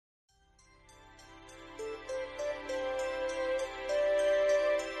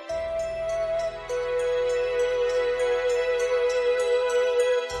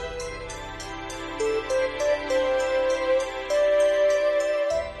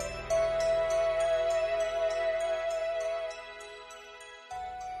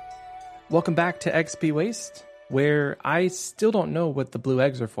Welcome back to XP Waste, where I still don't know what the blue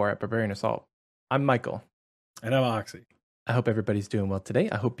eggs are for at Barbarian Assault. I'm Michael. And I'm Oxy. I hope everybody's doing well today.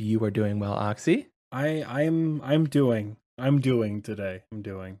 I hope you are doing well, Oxy. I'm doing today.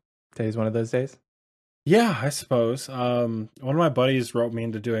 Today's one of those days? Yeah, I suppose. One of my buddies wrote me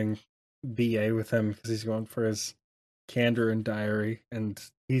into doing BA with him because he's going for his Candor and Diary, and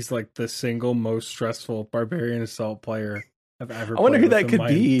he's like the single most stressful Barbarian Assault player I've ever played. I wonder who that could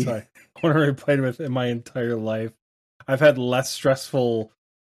be. I wonder who I played with in my entire life. I've had less stressful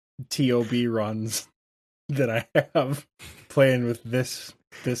TOB runs than I have playing with this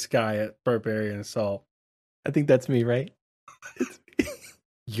guy at Barbarian Assault. I think that's me, right?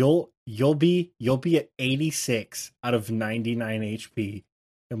 You'll be at 86 out of 99 HP,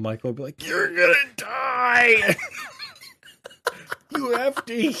 and Michael will be like, "You're gonna die. You have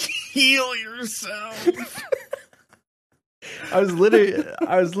to heal yourself." I was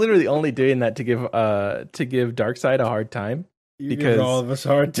literally only doing that to give Darkseid a hard time. You're because giving all of us a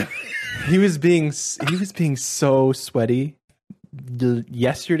hard time. he was being so sweaty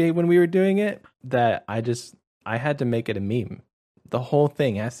yesterday when we were doing it that I had to make it a meme. The whole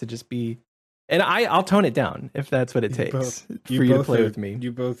thing has to just be, and I'll tone it down if that's what it takes for you to play with me.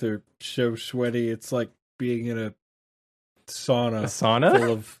 You both are so sweaty. It's like being in a sauna. A sauna?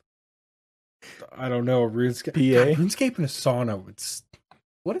 Full of, I don't know, RuneScape. PA? God, RuneScape in a sauna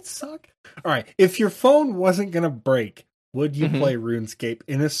would it suck? All right, if your phone wasn't gonna break, would you play RuneScape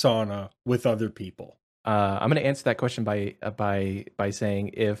in a sauna with other people? I'm going to answer that question by saying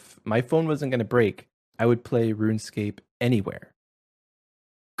if my phone wasn't going to break, I would play RuneScape anywhere.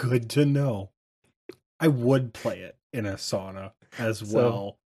 Good to know. I would play it in a sauna as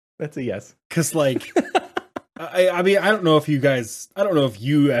well. That's a yes. Because, like, I mean, I don't know if you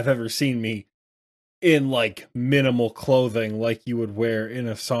have ever seen me in, like, minimal clothing like you would wear in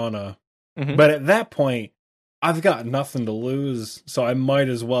a sauna. Mm-hmm. But at that point, I've got nothing to lose, so I might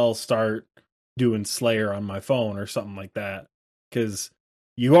as well start doing Slayer on my phone or something like that. Because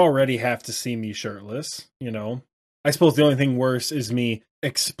you already have to see me shirtless, you know? I suppose the only thing worse is me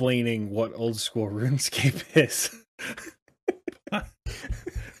explaining what old school RuneScape is.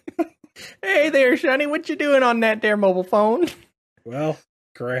 Hey there, Shani, what you doing on that there mobile phone? Well,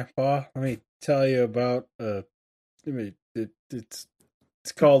 Grandpa, let me tell you about it's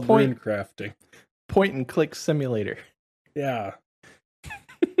called rune crafting. Point and click simulator. Yeah.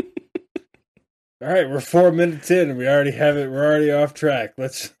 All right, we're 4 minutes in and we already have it. We're already off track.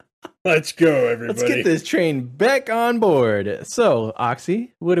 Let's go, everybody. Let's get this train back on board. So,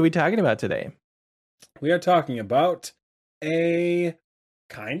 Oxy, what are we talking about today? We are talking about a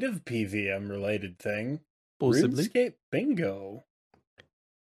kind of PVM related thing. Possibly. RuneScape Bingo.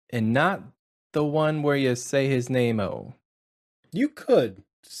 And not the one where you say his name, You could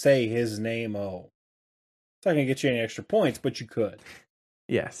say his name, It's not going to get you any extra points, but you could.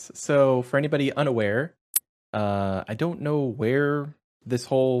 Yes. So, for anybody unaware, I don't know where this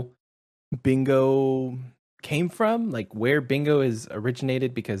whole bingo came from, like where bingo is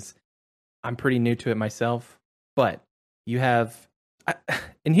originated, because I'm pretty new to it myself. But you have,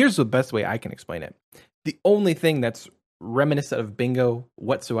 and here's the best way I can explain it. The only thing that's reminiscent of bingo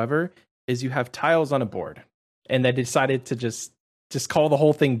whatsoever is you have tiles on a board, and they decided to just call the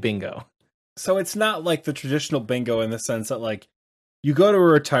whole thing bingo. So it's not like the traditional bingo in the sense that, like, you go to a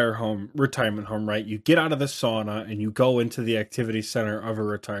retirement home, right? You get out of the sauna and you go into the activity center of a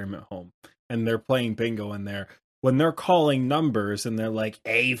retirement home, and they're playing bingo in there. When they're calling numbers and they're like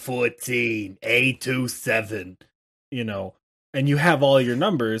A14, A27, you know, and you have all your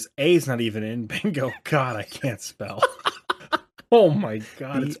numbers, A's not even in bingo. God, I can't spell. Oh my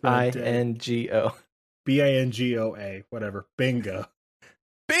God. Bingo. Bingoa, whatever. Bingo.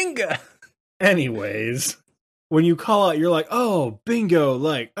 Bingo. Anyways, when you call out, you're like, oh, bingo,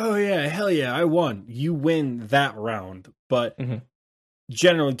 like, oh yeah, hell yeah, I won. You win that round. But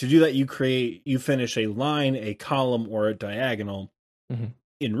generally, to do that, you finish a line, a column, or a diagonal. In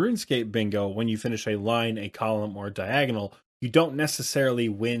RuneScape Bingo, when you finish a line, a column, or a diagonal, you don't necessarily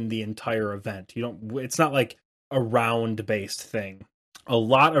win the entire event. It's not like a round-based thing. A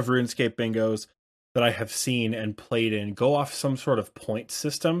lot of RuneScape Bingos that I have seen and played in go off some sort of point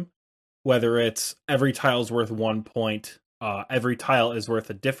system, whether it's every tile's worth 1 point, every tile is worth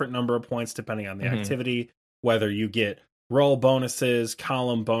a different number of points depending on the activity, whether you get roll bonuses,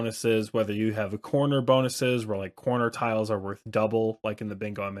 column bonuses, whether you have a corner bonuses where like corner tiles are worth double, like in the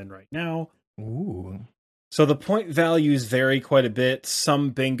bingo I'm in right now. Ooh. So the point values vary quite a bit.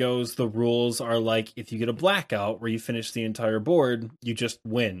 Some bingos, the rules are like, if you get a blackout where you finish the entire board, you just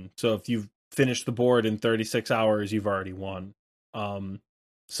win. So if you've finished the board in 36 hours, you've already won.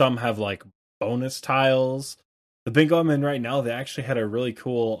 Some have like bonus tiles. The bingo I'm in right now, they actually had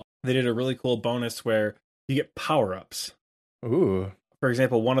they did a really cool bonus where you get power-ups. Ooh. For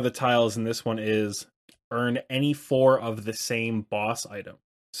example, one of the tiles in this one is earn any 4 of the same boss item.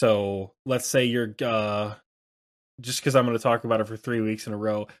 So let's say you're, just because I'm going to talk about it for 3 weeks in a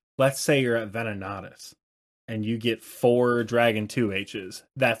row, let's say you're at Venenatis and you get 4 Dragon 2Hs.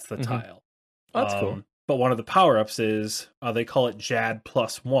 That's the tile. Oh, that's cool. But one of the power-ups is, they call it Jad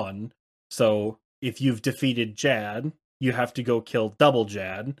 +1. So if you've defeated Jad, you have to go kill double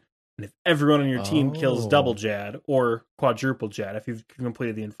Jad. And if everyone on your team kills double Jad or quadruple Jad, if you've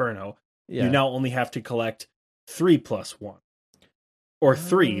completed the Inferno, you now only have to collect 3 + 1. Or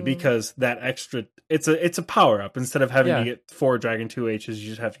 3, because that extra it's a power up. Instead of having to get 4 Dragon 2Hs, you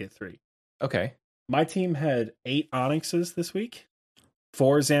just have to get 3. Okay. My team had 8 Onyxes this week,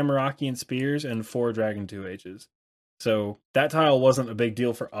 4 Zamorakian Spears, and 4 Dragon 2Hs. So that tile wasn't a big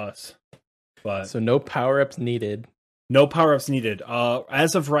deal for us. But so no power-ups needed. No power-ups needed.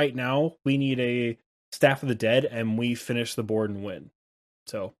 As of right now, we need a Staff of the Dead, and we finish the board and win.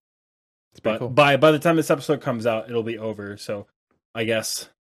 So, but cool. by the time this episode comes out, it'll be over. So, I guess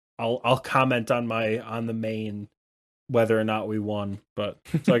I'll comment on the main whether or not we won. But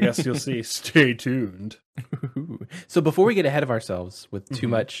so I guess you'll see. Stay tuned. So before we get ahead of ourselves with too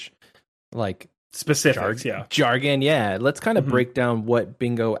much like specifics, jargon, let's kind of break down what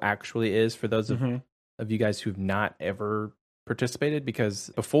bingo actually is for those of you guys who've not ever participated, because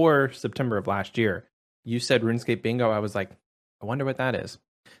before September of last year, you said RuneScape Bingo. I was like, I wonder what that is.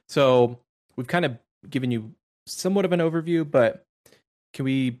 So we've kind of given you somewhat of an overview, but can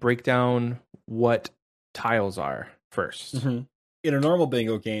we break down what tiles are first? In a normal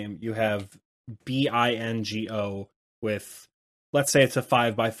bingo game, you have BINGO with, let's say it's a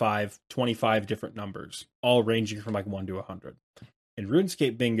 5x5, 25 different numbers, all ranging from like 1 to 100. In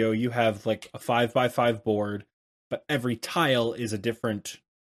RuneScape Bingo, you have like a 5x5 board, but every tile is a different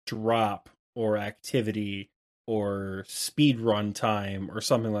drop or activity or speed run time or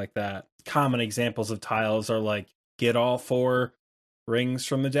something like that. Common examples of tiles are like get all 4 rings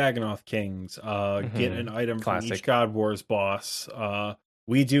from the Dagannoth Kings, get an item from each God Wars boss.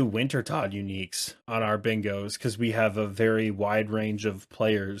 We do Wintertod uniques on our bingos because we have a very wide range of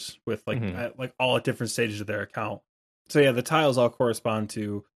players with like all at different stages of their account. So yeah, the tiles all correspond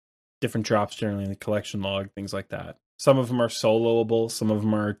to different drops generally in the collection log, things like that. Some of them are soloable, some of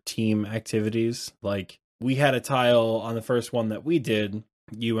them are team activities. Like we had a tile on the first one that we did,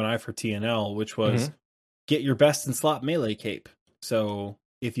 you and I for TNL, which was get your best in slot melee cape. So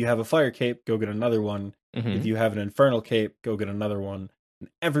if you have a fire cape, go get another one. If you have an infernal cape, go get another one. And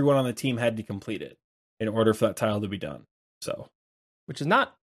everyone on the team had to complete it in order for that tile to be done. So, which is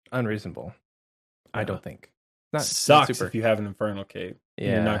not unreasonable, I don't think. Sucks if you have an infernal cape.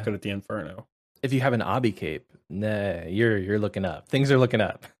 Yeah, you're not good at the inferno. If you have an obby cape, nah, you're looking up. Things are looking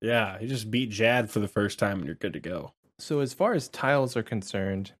up. Yeah, you just beat Jad for the first time and you're good to go. So as far as tiles are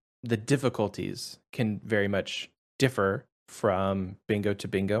concerned, the difficulties can very much differ from bingo to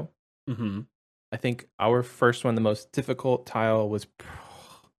bingo. I think our first one, the most difficult tile was,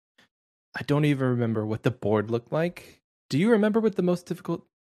 I don't even remember what the board looked like. Do you remember what the most difficult?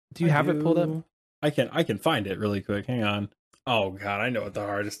 Do you have it pulled up? I can find it really quick. Hang on. Oh god, I know what the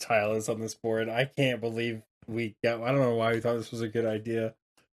hardest tile is on this board. I can't believe I don't know why we thought this was a good idea.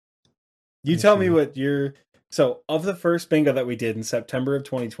 You tell me what so of the first bingo that we did in September of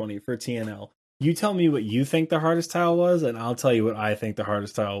 2020 for TNL, you tell me what you think the hardest tile was, and I'll tell you what I think the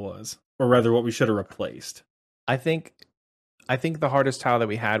hardest tile was. Or rather what we should have replaced. I think the hardest tile that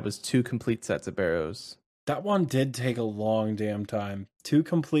we had was 2 complete sets of barrows. That one did take a long damn time. 2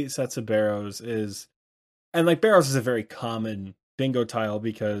 complete sets of barrows is... And like barrows is a very common bingo tile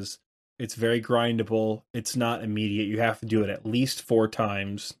because it's very grindable. It's not immediate. You have to do it at least 4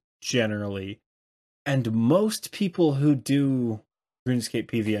 times, generally. And most people who do RuneScape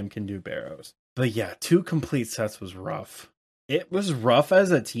PVM can do barrows. But yeah, 2 complete sets was rough. It was rough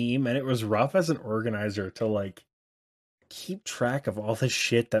as a team, and it was rough as an organizer to like keep track of all the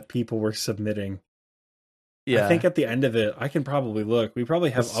shit that people were submitting. Yeah. I think at the end of it, I can probably look. We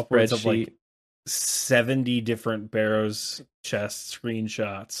probably have upwards of like 70 different barrows chest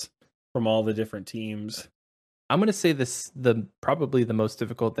screenshots from all the different teams. I'm going to say probably the most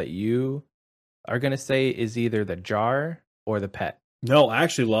difficult that you are going to say is either the jar or the pet. No, I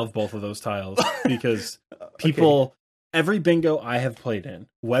actually love both of those tiles because people, every bingo I have played in,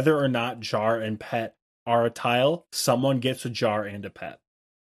 whether or not jar and pet are a tile, someone gets a jar and a pet.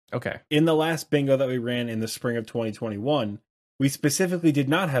 Okay. In the last bingo that we ran in the spring of 2021, we specifically did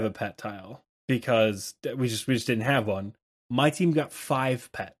not have a pet tile because we just didn't have one. My team got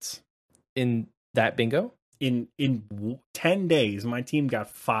 5 pets. In that bingo? In 10 days, my team got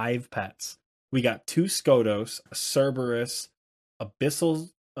 5 pets. We got 2 Skodos, a Cerberus, Abyssal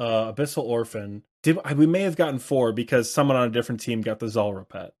Orphan. We may have gotten 4 because someone on a different team got the Zulrah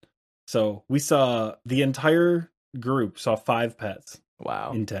pet. So we saw the entire group saw 5 pets.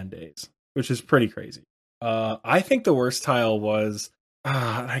 Wow. In 10 days, which is pretty crazy. I think the worst tile was,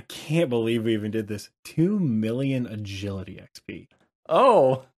 I can't believe we even did this, 2 million agility XP.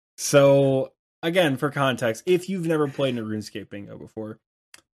 Oh. So, again, for context, if you've never played in a RuneScape bingo before,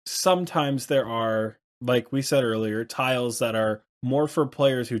 sometimes there are, like we said earlier, tiles that are more for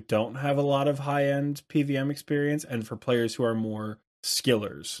players who don't have a lot of high-end PVM experience and for players who are more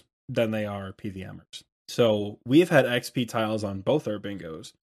skillers than they are PVMers. So we've had XP tiles on both our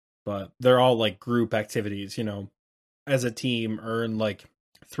bingos, but they're all like group activities, you know, as a team earn like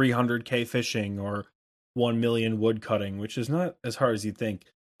 300k fishing or 1 million wood cutting, which is not as hard as you think.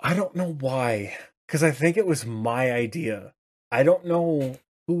 I don't know why, because I think it was my idea. I don't know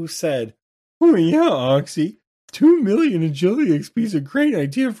who said, oh yeah, Oxy, 2 million agility XP is a great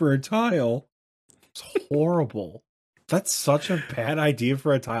idea for a tile. It's horrible. That's such a bad idea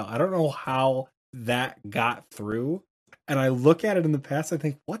for a tile. I don't know how that got through. And I look at it in the past, I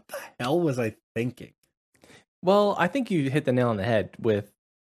think, what the hell was I thinking? Well, I think you hit the nail on the head with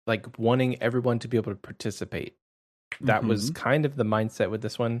like wanting everyone to be able to participate. That was kind of the mindset with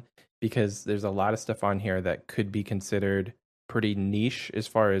this one, because there's a lot of stuff on here that could be considered pretty niche as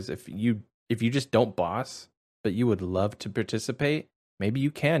far as if you just don't boss, but you would love to participate, maybe you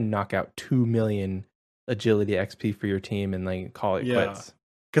can knock out 2 million agility XP for your team and like call it quits.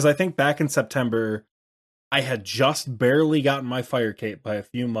 Because I think back in September, I had just barely gotten my Fire Cape by a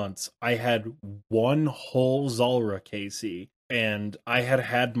few months. I had 1 whole Zulrah KC, and I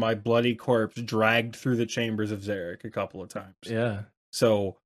had my bloody corpse dragged through the chambers of Xeric a couple of times. Yeah.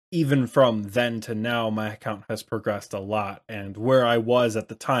 So even from then to now, my account has progressed a lot. And where I was at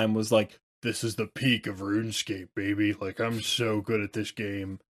the time was like, this is the peak of RuneScape, baby. Like, I'm so good at this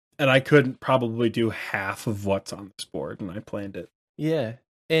game. And I couldn't probably do half of what's on this board, and I planned it. Yeah.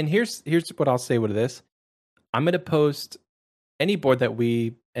 And here's what I'll say with this. I'm going to post any board that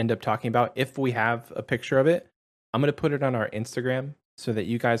we end up talking about. If we have a picture of it, I'm going to put it on our Instagram so that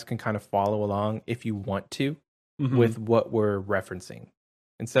you guys can kind of follow along if you want to with what we're referencing.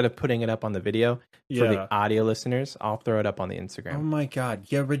 Instead of putting it up on the video, for the audio listeners, I'll throw it up on the Instagram. Oh my God,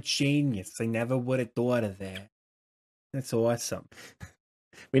 you're a genius. I never would have thought of that. That's awesome.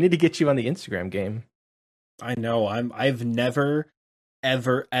 We need to get you on the Instagram game. I know. I've never,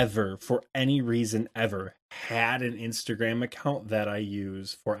 ever, for any reason ever, had an Instagram account that I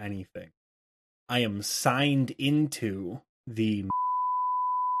use for anything. I am signed into the,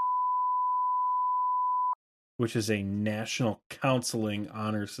 which is a National Counseling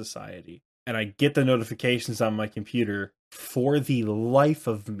Honor Society, and I get the notifications on my computer. For the life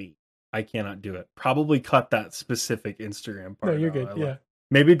of me, I cannot do it. Probably cut that specific Instagram part. No, you're good. Yeah.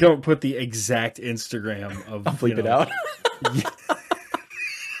 Maybe don't put the exact Instagram of. I'll bleep it out.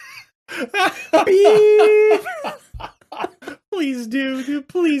 Please do, dude.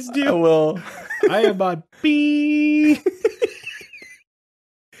 Please do. I will. I am on B.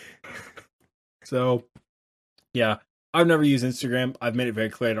 So, yeah, I've never used Instagram. I've made it very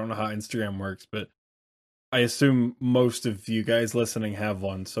clear I don't know how Instagram works, but I assume most of you guys listening have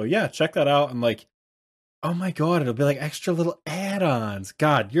one. So yeah, check that out. And like, oh my God, it'll be like extra little add-ons.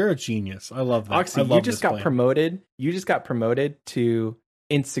 God, you're a genius. I love that. Oxy, you just got promoted. You just got promoted to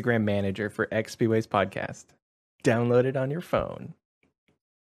Instagram manager for XP Ways podcast. Download it on your phone.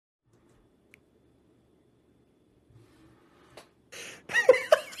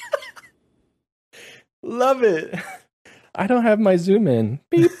 Love it. I don't have my zoom in.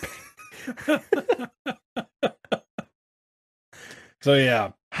 Beep. So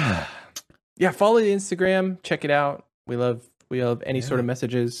yeah. Yeah, follow the Instagram, check it out. We love any sort of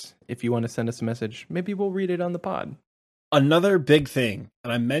messages. If you want to send us a message, maybe we'll read it on the pod. Another big thing,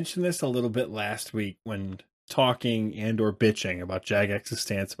 and I mentioned this a little bit last week when talking and or bitching about Jagex's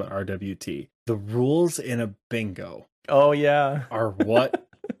stance about RWT. The rules in a bingo. Oh yeah. Are what?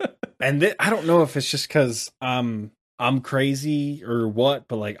 And I don't know if it's just because I'm crazy or what,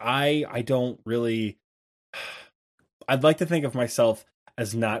 but like I don't really. I'd like to think of myself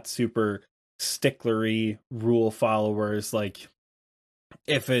as not super sticklery rule followers. Like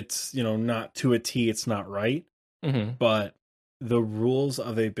if it's not to a T, it's not right. Mm-hmm. But the rules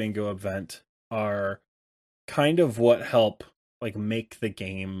of a bingo event are kind of what help like make the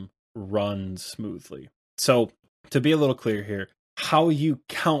game run smoothly. So to be a little clear here, how you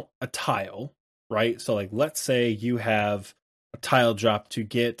count a tile, right? So like, let's say you have a tile drop to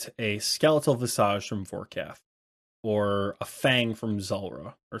get a Skeletal Visage from Vorkath or a Fang from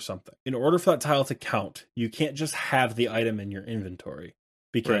Zulrah or something. In order for that tile to count, you can't just have the item in your inventory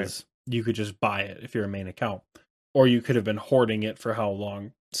because you could just buy it if you're a main account, or you could have been hoarding it for how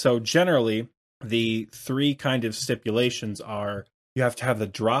long. So generally, the three kind of stipulations are you have to have the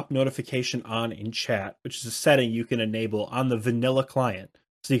drop notification on in chat, which is a setting you can enable on the vanilla client.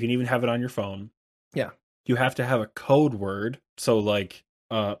 So you can even have it on your phone. Yeah. You have to have a code word. So like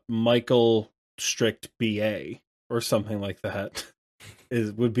Michael Strict BA or something like that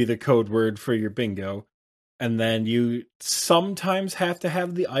would be the code word for your bingo. And then you sometimes have to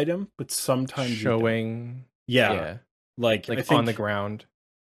have the item, but sometimes showing. Yeah. Like I think on the ground.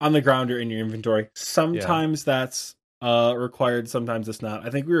 On the ground or in your inventory. Sometimes that's required, sometimes it's not. I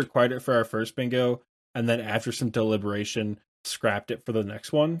think we required it for our first bingo, and then after some deliberation, scrapped it for the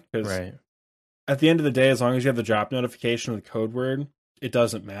next one. Because at the end of the day, as long as you have the drop notification with the code word, it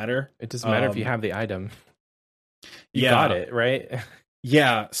doesn't matter. It doesn't matter if you have the item. You got it, right?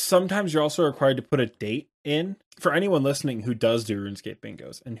 Yeah. Sometimes you're also required to put a date in. For anyone listening who does do RuneScape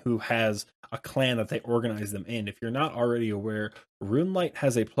bingos and who has a clan that they organize them in, if you're not already aware, RuneLite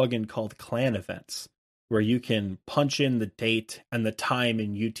has a plugin called Clan Events, where you can punch in the date and the time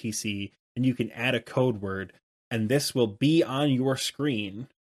in UTC, and you can add a code word, and this will be on your screen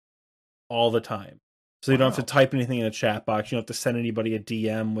all the time. So you don't have to type anything in a chat box. You don't have to send anybody a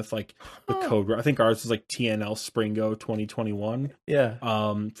DM with like the code word. I think ours was like TNL Springo 2021. Yeah.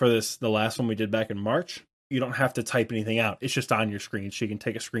 For the last one we did back in March, you don't have to type anything out. It's just on your screen, so you can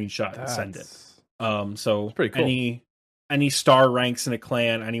take a screenshot and send it. So pretty cool. Any star ranks in a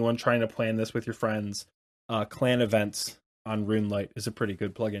clan, anyone trying to plan this with your friends, Clan Events on RuneLite is a pretty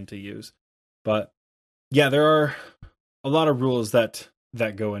good plugin to use. But yeah, there are a lot of rules that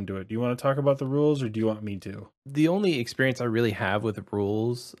go into it. Do you want to talk about the rules, or do you want me to? The only experience I really have with the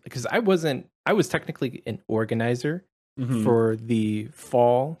rules, because I was technically an organizer for the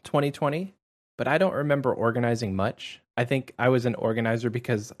fall 2020, but I don't remember organizing much. I think I was an organizer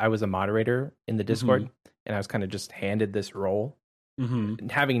because I was a moderator in the Discord, and I was kind of just handed this role.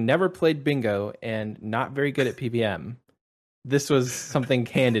 Having never played bingo and not very good at PBM, this was something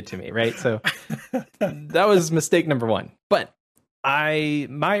handed to me, right? So that was mistake number one. But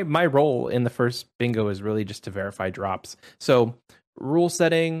my role in the first bingo is really just to verify drops. So rule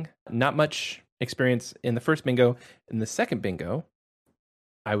setting, not much experience in the first bingo. In the second bingo,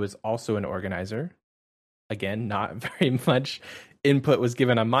 I was also an organizer. Again, not very much input was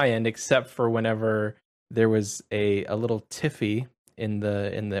given on my end, except for whenever there was a little tiffy in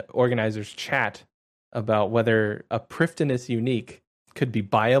the organizer's chat about whether a Prifddinas unique could be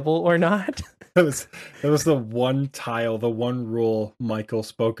buyable or not. That was the one tile, the one rule Michael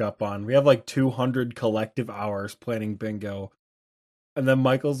spoke up on. We have like 200 collective hours planning bingo. And then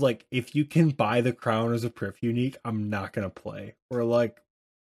Michael's like, if you can buy the crown as a Prif unique, I'm not going to play. We're like,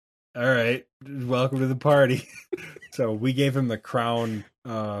 all right, welcome to the party. So we gave him the crown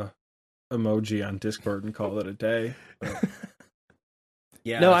emoji on Discord and called it a day. But,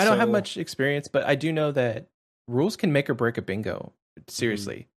 yeah. No, I don't have much experience, but I do know that rules can make or break a bingo.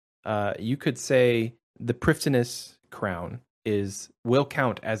 Seriously. You could say the Prifddinas crown will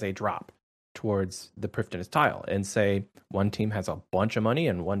count as a drop towards the Prifddinas tile, and say one team has a bunch of money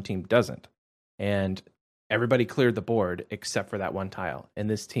and one team doesn't. And everybody cleared the board except for that one tile, and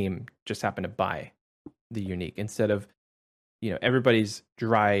this team just happened to buy the unique instead of, everybody's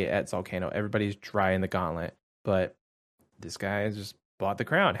dry at Volcano, everybody's dry in the Gauntlet, but this guy just bought the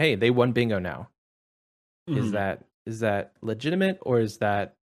crown. Hey, they won bingo now. Is that legitimate, or is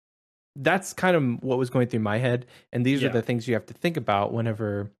that's kind of what was going through my head? And these are the things you have to think about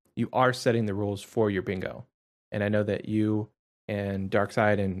whenever you are setting the rules for your bingo. And I know that you and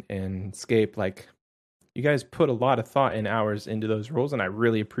Darkside and Scape, like, you guys put a lot of thought and hours into those rules, and I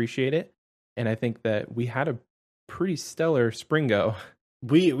really appreciate it. And I think that we had a pretty stellar Springo.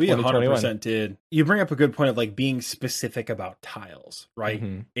 We 100% did. You bring up a good point of like being specific about tiles, right?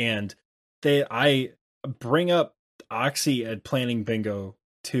 And I bring up Oxy at planning bingo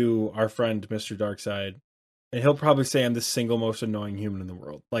to our friend Mr. Darkside, and he'll probably say I'm the single most annoying human in the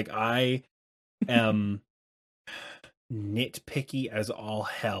world. Like, I am nitpicky as all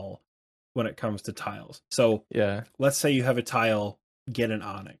hell when it comes to tiles. So let's say you have a tile, get an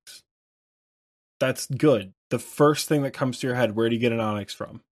Onyx. That's good. The first thing that comes to your head, where do you get an Onyx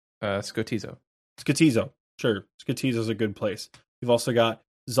from? Skotizo. Sure. Skotizo's a good place. You've also got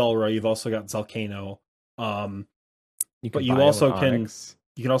Zulrah, you've also got Volcano. You can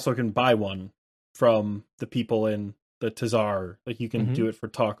also buy one from the people in the Tazar. Like, you can do it for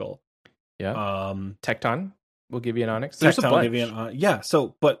Tokkul. Yeah. Tecton. will give you an Onyx. There's a Tactile will bunch. give you an yeah.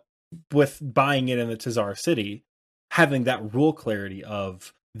 So, but with buying it in the Tazar City, having that rule clarity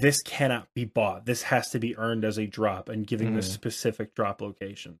of this cannot be bought, this has to be earned as a drop, and giving the specific drop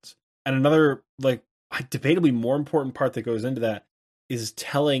locations. And another, like, debatably more important part that goes into that is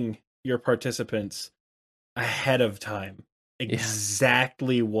telling your participants ahead of time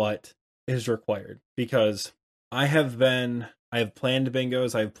exactly what is required. Because I have planned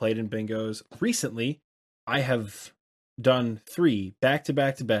bingos, I've played in bingos. Recently, I have done 3 back to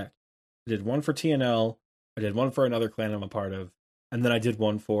back to back. I did one for TNL, I did one for another clan I'm a part of, and then I did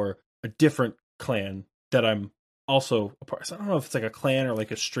one for a different clan that I'm also a part of. So I don't know if it's like a clan or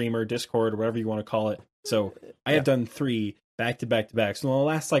like a streamer, Discord, or whatever you want to call it. So I have done 3 back to back to back. So in the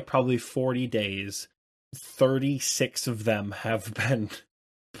last like probably 40 days, 36 of them have been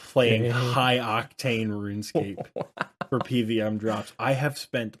playing high octane RuneScape for PVM drops. I have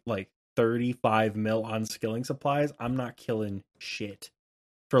spent like 35 mil on skilling supplies. I'm not killing shit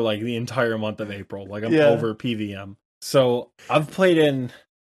for like the entire month of April. Like I'm over PVM. So I've played in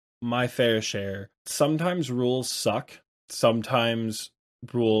my fair share. Sometimes rules suck. Sometimes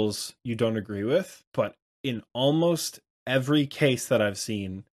rules you don't agree with. But in almost every case that I've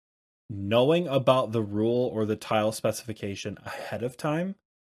seen, knowing about the rule or the tile specification ahead of time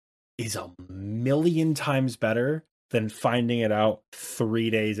is a million times better than finding it out 3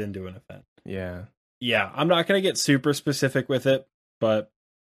 days into an event. Yeah, I'm not going to get super specific with it, but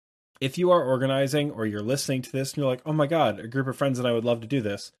if you are organizing or you're listening to this and you're like, oh my God, a group of friends and I would love to do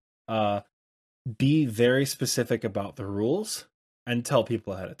this, be very specific about the rules and tell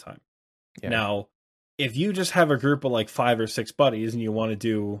people ahead of time. Now, if you just have a group of like 5 or 6 buddies and you want to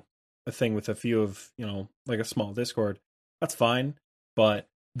do a thing with a few of, like a small Discord, that's fine. But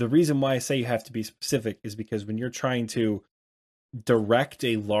the reason why I say you have to be specific is because when you're trying to direct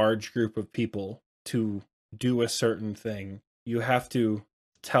a large group of people to do a certain thing, you have to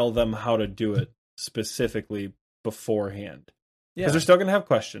tell them how to do it specifically beforehand. Because they're still going to have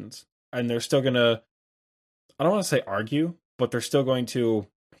questions, and they're still going to, I don't want to say argue, but they're still going to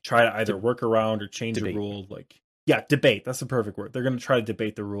try to either work around or change a rule. Debate. That's the perfect word. They're going to try to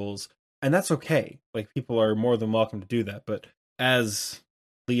debate the rules, and that's okay. Like, people are more than welcome to do that. But as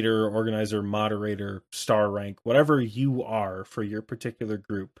leader, organizer, moderator, star rank, whatever you are for your particular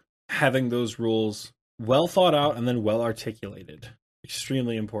group, having those rules well thought out and then well articulated,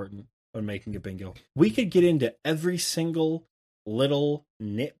 extremely important when making a bingo. We could get into every single little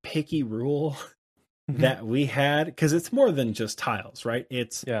nitpicky rule that we had, because it's more than just tiles, right?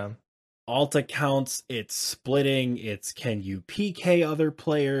 It's alt accounts, it's splitting, it's can you PK other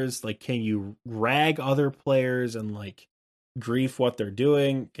players, like can you rag other players and like grief what they're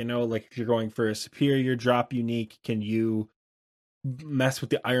doing, like if you're going for a superior drop unique, can you mess with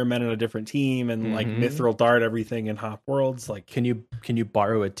the Iron Men on a different team and like mithril dart everything in Hop Worlds? Like can you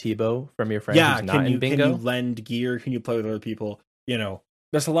borrow a Tebow from your friend who's not in bingo? Can you lend gear? Can you play with other people?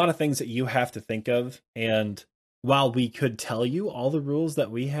 There's a lot of things that you have to think of, and while we could tell you all the rules that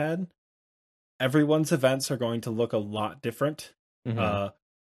we had, everyone's events are going to look a lot different.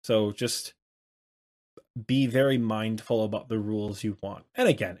 So just be very mindful about the rules you want. And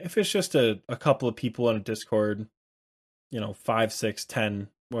again, if it's just a couple of people in a Discord, 5, 6, 10,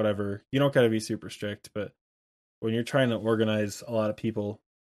 whatever, you don't got to be super strict. But when you're trying to organize a lot of people,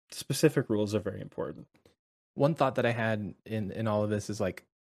 specific rules are very important. One thought that I had in all of this is like,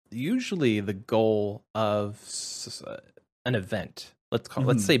 usually the goal of an event,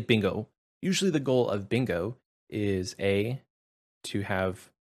 let's say bingo. Usually the goal of bingo is to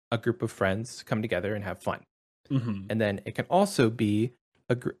have a group of friends come together and have fun. And then it can also be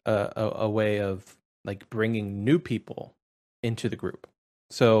a way of like bringing new people into the group.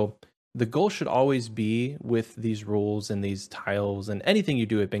 So the goal should always be with these rules and these tiles and anything you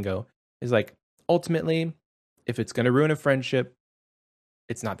do at bingo is like, ultimately, if it's going to ruin a friendship,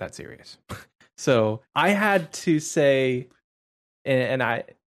 it's not that serious. So I had to say, and I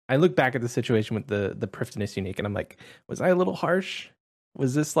look back at the situation with the Prifddinas unique, and I'm like, was I a little harsh?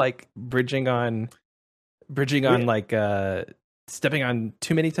 Was this like bridging on like stepping on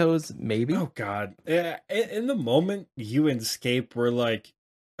too many toes? Maybe. Oh God! Yeah, in the moment, you and Scape were like,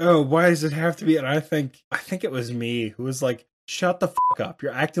 "Oh, why does it have to be?" And I think it was me who was like, "Shut the fuck up!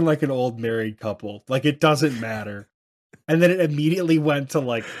 You're acting like an old married couple. Like it doesn't matter." And then it immediately went to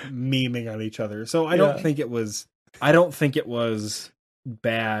like memeing on each other. So I don't think it was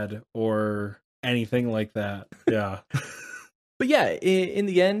bad or anything like that. Yeah. But yeah, in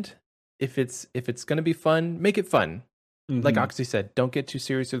the end, if it's going to be fun, make it fun. Like Oxy said, don't get too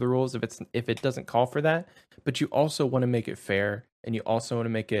serious with the rules if it doesn't call for that. But you also want to make it fair, and you also want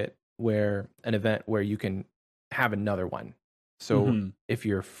to make it where an event where you can have another one. So if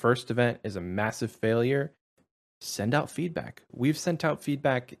your first event is a massive failure, send out feedback. We've sent out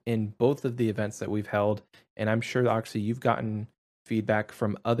feedback in both of the events that we've held, and I'm sure, Oxy, you've gotten feedback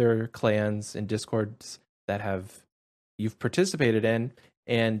from other clans and discords that you've participated in,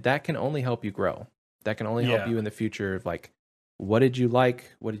 and that can only help you grow. That can only help you in the future of like, what did you like?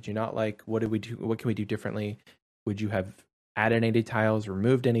 What did you not like? What did we do? What can we do differently? Would you have added any tiles,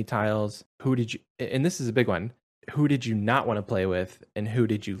 removed any tiles? Who did you, and this is a big one, who did you not want to play with, and who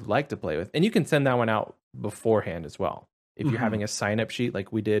did you like to play with? And you can send that one out beforehand as well. If you're having a sign-up sheet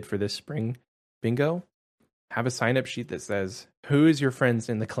like we did for this spring bingo, have a sign-up sheet that says who is your friends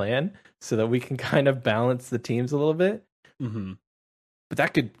in the clan, so that we can kind of balance the teams a little bit. But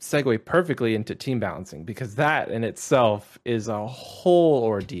that could segue perfectly into team balancing, because that in itself is a whole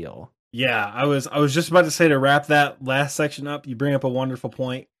ordeal. Yeah, I was just about to say, to wrap that last section up, you bring up a wonderful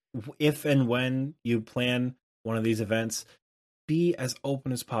point. If and when you plan one of these events, be as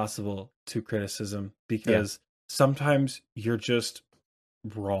open as possible to criticism, because sometimes you're just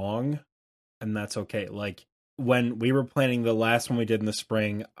wrong, and that's okay. Like when we were planning the last one we did in the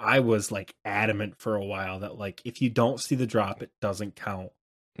spring, I was like adamant for a while that like, if you don't see the drop, it doesn't count.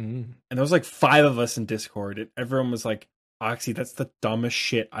 And there was like 5 of us in Discord, and everyone was like, Oxy, that's the dumbest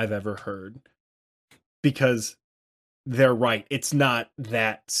shit I've ever heard. Because they're right. It's not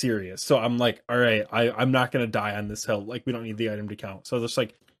that serious. So I'm like, all right, I'm not going to die on this hill. Like, we don't need the item to count. So just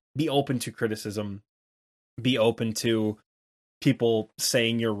like, be open to criticism. Be open to people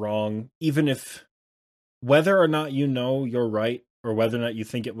saying you're wrong. Even if, whether or not you know you're right, or whether or not you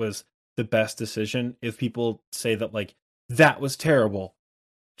think it was the best decision, if people say that like, that was terrible,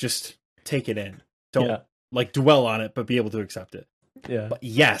 just take it in. Don't like dwell on it, but be able to accept it. Yeah. But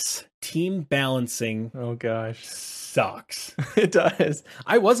yes, team balancing. Oh gosh, sucks. It does.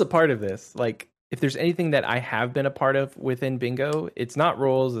 I was a part of this. Like, if there's anything that I have been a part of within bingo, it's not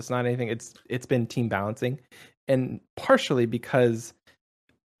roles, it's not anything. It's been team balancing, and partially because,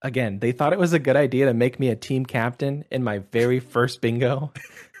 again, they thought it was a good idea to make me a team captain in my very first bingo.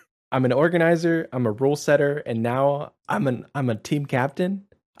 I'm an organizer, I'm a rule setter, and now I'm a team captain.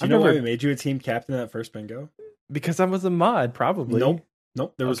 Do you know why we made you a team captain in that first bingo? Because I was a mod, probably.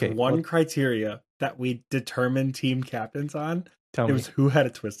 Nope. There was one criteria that we determined team captains on. Tell me. It was who had a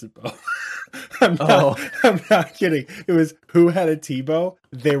twisted bow. I'm not kidding. It was who had a T-bow.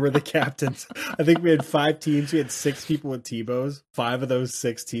 They were the captains. I think we had 5 teams. We had 6 people with T-bows. 5 of those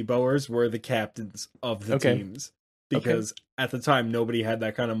 6 T-bowers were the captains of the teams. Because at the time, nobody had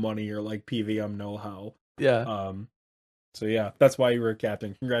that kind of money or like PVM know-how. Yeah. So yeah, that's why you were a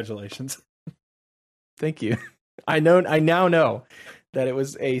captain. Congratulations. Thank you. I now know that it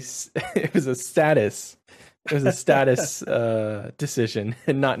was a status. It was a status decision,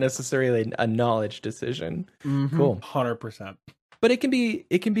 and not necessarily a knowledge decision. Cool. 100%. But it can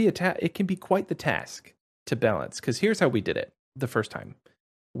be quite the task to balance, because here's how we did it the first time.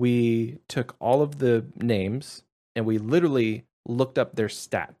 We took all of the names and we literally looked up their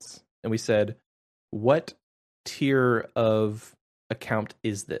stats, and we said, what tier of account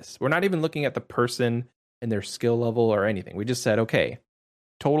is this? We're not even looking at the person and their skill level or anything. We just said, okay,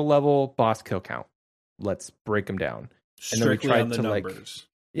 total level, boss kill count. Let's break them down. And then we tried to numbers.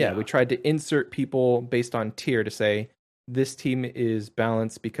 We tried to insert people based on tier to say, this team is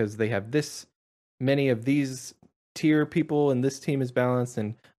balanced because they have this many of these tier people, and this team is balanced.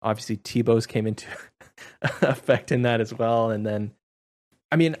 And obviously T-bows came into effect in that as well. And then,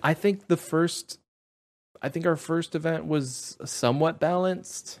 I mean, I think our first event was somewhat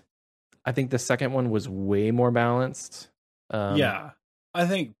balanced. I think the second one was way more balanced. I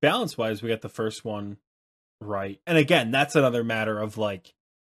think balance-wise, we got the first one right. And again, that's another matter of like,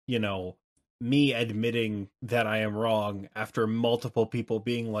 you know, me admitting that I am wrong after multiple people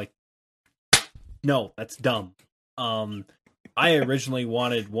being like, no, that's dumb. I originally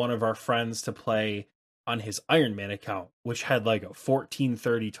wanted one of our friends to play on his Iron Man account, which had like a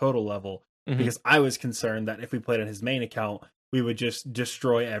 1430 total level, because I was concerned that if we played on his main account, we would just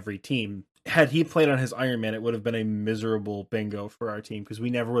destroy every team. Had he played on his Iron Man, it would have been a miserable bingo for our team, because we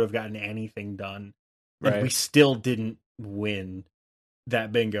never would have gotten anything done. Right. And we still didn't win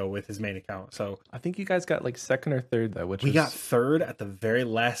that bingo with his main account. So I think you guys got like second or third though, we got third at the very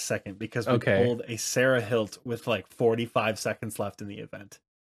last second, because we pulled a Sarah Hilt with like 45 seconds left in the event.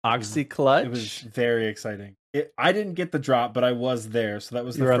 Oxy clutch. It was very exciting. I didn't get the drop, but I was there, so that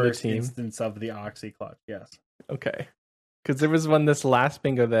was the first instance of the Oxy clutch. Yes. Okay. Because there was one this last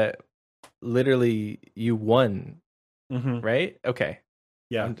bingo that literally you won, right? Okay.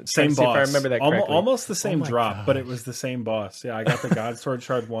 Yeah, same boss. If I remember that correctly. Almost the same drop, but it was the same boss. Yeah, I got the God Sword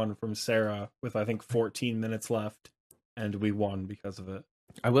Shard one from Sarah with I think 14 minutes left, and we won because of it.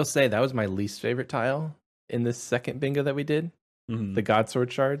 I will say that was my least favorite tile in this second bingo that we did. Mm-hmm. The God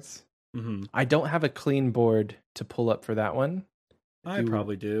Sword Shards. Mm-hmm. I don't have a clean board to pull up for that one. I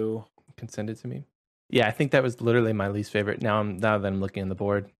probably do. Can send it to me. Yeah, I think that was literally my least favorite. Now that I'm looking at the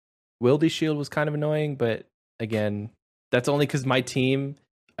board, Wildy Shield was kind of annoying, but again, that's only because my team.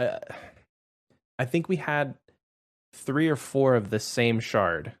 I think we had 3 or 4 of the same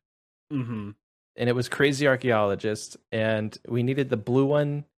shard, mm-hmm. and it was Crazy Archaeologist, and we needed the blue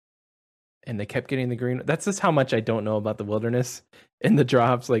one, and they kept getting the green. That's just how much I don't know about the Wilderness in the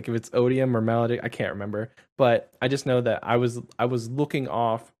drops. Like if it's Odium or Maledict, I can't remember, but I just know that I was looking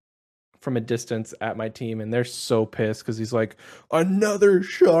off from a distance at my team, and they're so pissed because he's like, another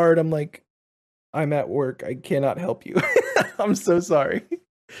shard. I'm like, I'm at work. I cannot help you. I'm so sorry.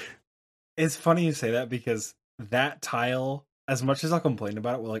 It's funny you say that because that tile, as much as I'll complain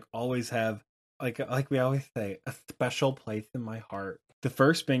about it, will like always have like we always say, a special place in my heart. The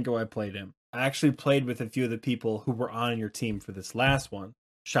first bingo I played in, I actually played with a few of the people who were on your team for this last one.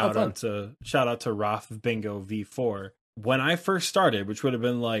 Shout out to Roth of Bingo V4. When I first started, which would have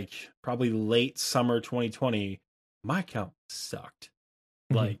been like probably late summer 2020, my account sucked.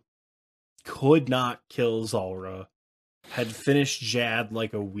 Mm-hmm. Like, could not kill Zulrah. Had finished Jad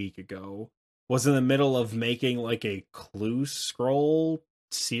like a week ago. Was in the middle of making like a clue scroll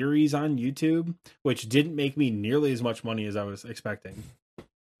series on YouTube, which didn't make me nearly as much money as I was expecting.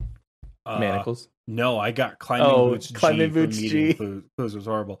 Manacles? No, I got Climbing Boots G. Clues was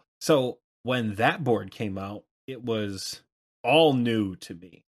horrible. So when that board came out, it was all new to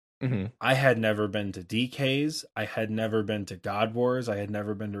me. Mm-hmm. I had never been to DKs. I had never been to God Wars. I had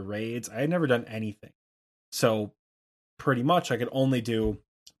never been to raids. I had never done anything. So pretty much I could only do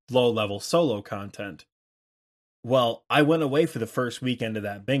low-level solo content. Well, I went away for the first weekend of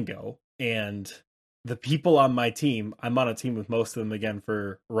that bingo, and the people on my team, I'm on a team with most of them again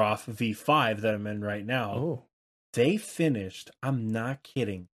for Roth V5 that I'm in right now. Oh. They finished, I'm not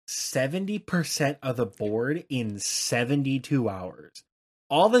kidding, 70% of the board in 72 hours.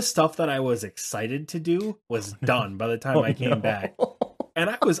 All the stuff that I was excited to do was done by the time I came back. And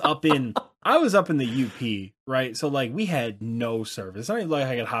I was up in the UP, right? So like we had no service. It's not even like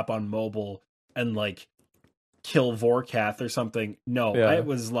I could hop on mobile and like kill Vorkath or something. No, it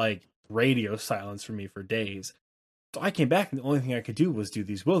was like radio silence for me for days. So I came back and the only thing I could do was do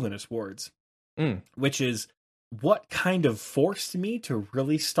these wilderness wards, which is what kind of forced me to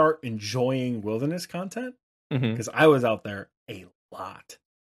really start enjoying wilderness content, because I was out there a lot.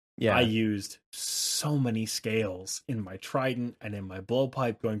 Yeah, I used so many scales in my Trident and in my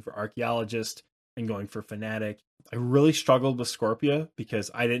Blowpipe, going for Archaeologist and going for Fanatic. I really struggled with Scorpia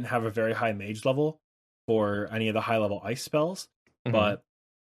because I didn't have a very high mage level for any of the high level ice spells. But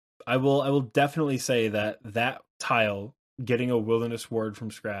I will definitely say that tile, getting a wilderness ward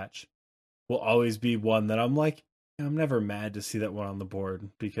from scratch, will always be one that I'm like, I'm never mad to see that one on the board,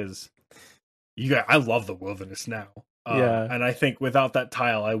 because I love the wilderness now. And I think without that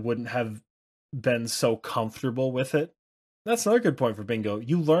tile, I wouldn't have been so comfortable with it. That's another good point for bingo.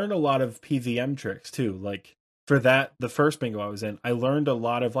 You learn a lot of PVM tricks too. Like for that, the first bingo I was in, I learned a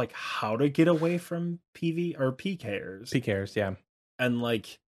lot of like how to get away from PV or PKers. PKers, yeah. And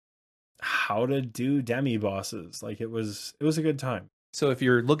like how to do demi bosses. Like it was a good time. So if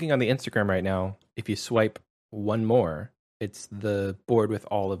you're looking on the Instagram right now, if you swipe one more, it's the board with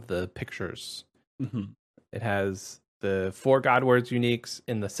all of the pictures. Mm-hmm. It has the 4 God Words uniques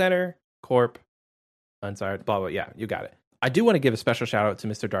in the center, Corp, Unsired, blah, blah. Yeah, you got it. I do want to give a special shout out to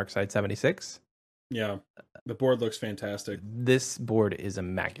Mr. Darkside76. Yeah, the board looks fantastic. This board is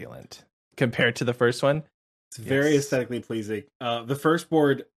immaculate compared to the first one. It's very aesthetically pleasing. The first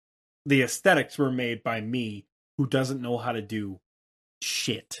board, the aesthetics were made by me, who doesn't know how to do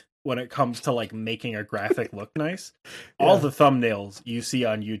shit when it comes to like making a graphic look nice. All the thumbnails you see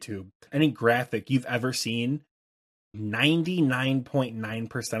on YouTube, any graphic you've ever seen,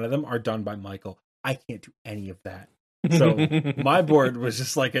 99.9% of them are done by Michael. I can't do any of that. So my board was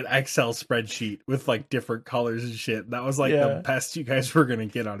just like an Excel spreadsheet with like different colors and shit. That was like the best you guys were gonna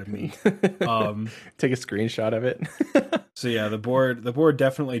get out of me. Take a screenshot of it. So yeah, the board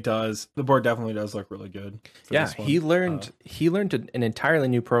definitely does look really good. Yeah, he learned an entirely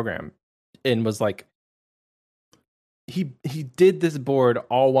new program and was like, he did this board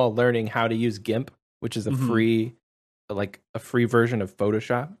all while learning how to use GIMP, which is a free version of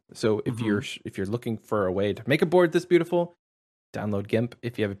Photoshop. So if you're looking for a way to make a board this beautiful, download GIMP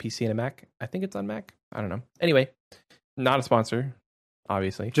if you have a PC and a Mac. I think it's on Mac. I don't know. Anyway, not a sponsor.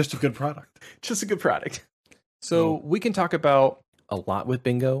 obviously. Just a good product. Just a good product. So we can talk about a lot with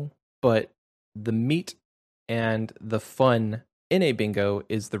bingo, but the meat and the fun in a bingo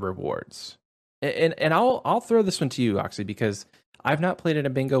is the rewards. And I'll throw this one to you, Oxy, because I've not played in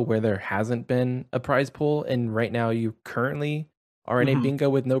a bingo where there hasn't been a prize pool, and right now you currently are in a bingo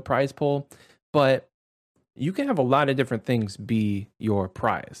with no prize pool, but you can have a lot of different things be your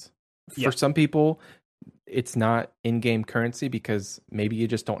prize. For some people, it's not in-game currency because maybe you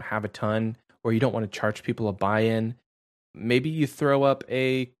just don't have a ton, or you don't want to charge people a buy-in. Maybe you throw up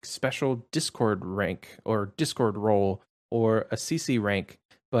a special Discord rank or Discord role or a CC rank,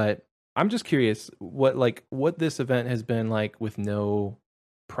 but I'm just curious what this event has been like with no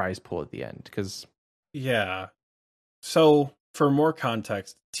prize pool at the end, because so for more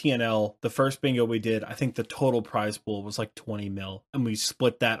context, TNL, the first bingo we did, I think the total prize pool was like 20 mil, and we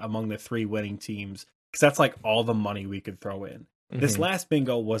split that among the 3 winning teams because that's like all the money we could throw in. This last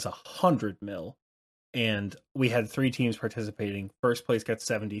bingo was 100 mil, and we had 3 teams participating. First place got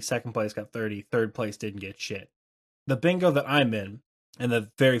 70, second place got 30, third place didn't get shit. The bingo that I'm in, and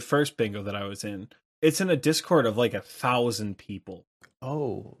the very first bingo that I was in, it's in a Discord of like 1,000 people.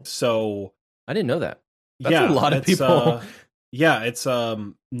 Oh, so I didn't know that. That's a lot of people. It's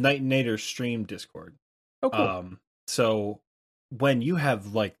Night Nader stream Discord. Oh, cool. So when you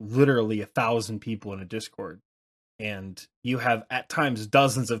have like literally 1,000 people in a Discord, and you have at times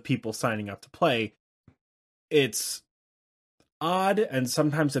dozens of people signing up to play, it's odd and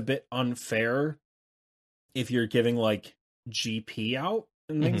sometimes a bit unfair if you're giving like GP out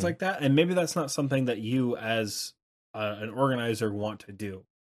and things like that. And maybe that's not something that you as an organizer want to do.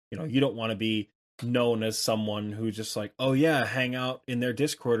 You know, you don't want to be known as someone who just like, oh yeah, hang out in their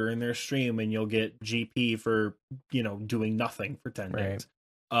Discord or in their stream and you'll get GP for, you know, doing nothing for 10 days.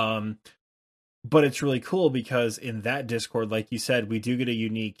 But it's really cool because in that Discord, like you said, we do get a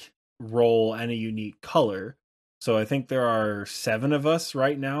unique role and a unique color. So I think there are 7 of us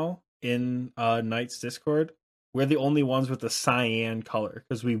right now in Knight's Discord. We're the only ones with the cyan color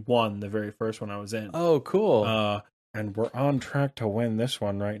because we won the very first one I was in. Oh, cool. And we're on track to win this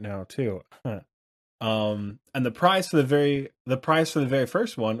one right now too. And the prize for the very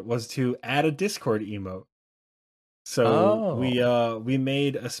first one was to add a Discord emote. So we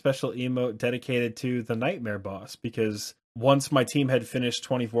made a special emote dedicated to the Nightmare boss because once my team had finished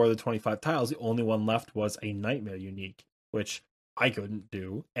 24 of the 25 tiles, the only one left was a Nightmare unique, which I couldn't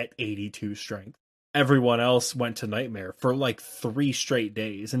do at 82 strength. Everyone else went to Nightmare for like 3 straight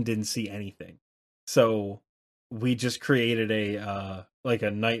days and didn't see anything. So we just created a like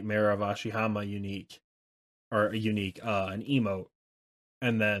a Nightmare of Ashihama unique, or a unique an emote,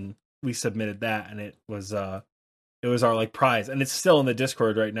 and then we submitted that, and it was our like prize, and it's still in the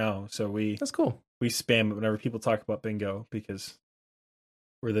Discord right now. So that's cool. We spam it whenever people talk about bingo because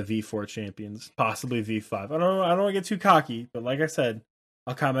we're the V4 champions, possibly V5. I don't want to get too cocky, but like I said,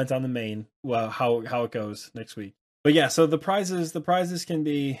 I'll comment on the main how it goes next week. But yeah, so the prizes can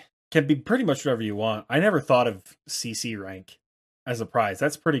be pretty much whatever you want. I never thought of CC rank as a prize.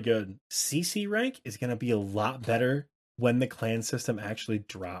 That's pretty good. CC rank is going to be a lot better when the clan system actually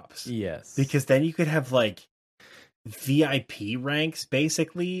drops. Yes. Because then you could have like VIP ranks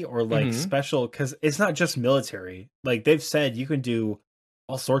basically, or like special, because it's not just military. Like they've said you can do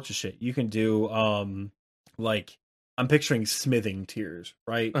all sorts of shit. You can do like I'm picturing smithing tiers,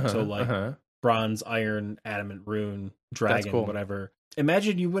 right? So like bronze, iron, adamant, rune, dragon, cool. Whatever.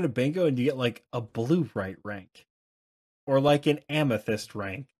 Imagine you win a bingo and you get like a blue right rank, or like an amethyst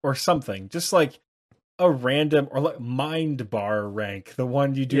rank, or something. Just like a random, or like mind bar rank, the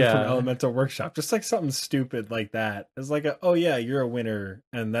one you do from Elemental Workshop. Just like something stupid like that. It's like oh yeah, you're a winner,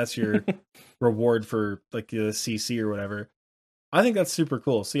 and that's your reward for like the CC or whatever. I think that's super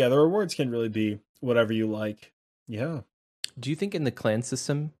cool. So yeah, the rewards can really be whatever you like. Yeah. Do you think in the clan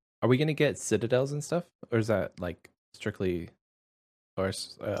system, are we going to get citadels and stuff? Or is that like strictly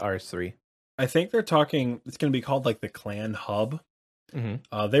RS3? I think they're talking, it's going to be called like the clan hub.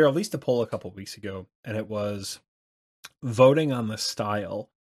 They released a poll a couple weeks ago, and it was voting on the style.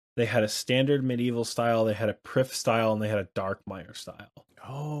 They had a standard medieval style, they had a Prif style, and they had a Darkmire style.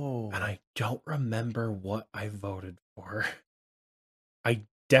 Oh. And I don't remember what I voted for. I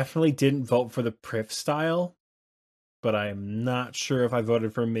definitely didn't vote for the Prif style, but I'm not sure if I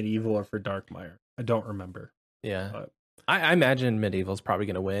voted for medieval or for Darkmire. I don't remember. Yeah. But I imagine medieval's probably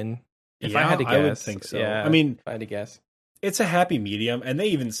going to win. If I Yeah, had to guess. I would think so. Yeah, I mean, if I had to guess. It's a happy medium, and they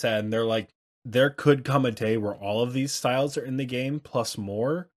even said, and they're like, there could come a day where all of these styles are in the game plus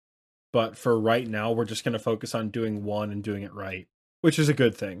more, but for right now, we're just going to focus on doing one and doing it right, which is a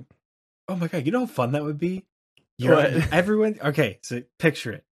good thing. Oh my god, you know how fun that would be? Everyone. Okay, so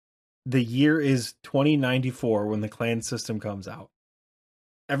picture it. The year is 2094 when the clan system comes out.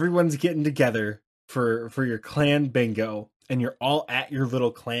 Everyone's getting together for your clan bingo, and you're all at your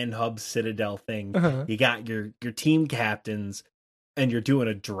little clan hub citadel thing. You got your team captains, and you're doing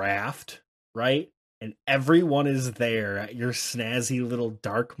a draft, right? And everyone is there at your snazzy little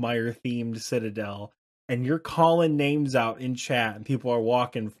Darkmire themed citadel, and you're calling names out in chat, and people are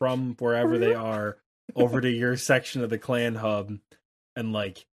walking from wherever they are over to your section of the clan hub, and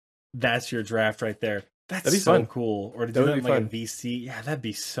like that's your draft right there. That'd be so fun. Cool. Or to do that in like a VC. Yeah, that'd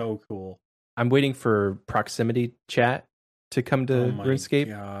be so cool. I'm waiting for proximity chat to come to RuneScape.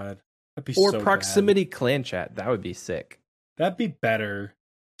 God. That'd be or so proximity bad. Clan chat. That would be sick. That'd be better.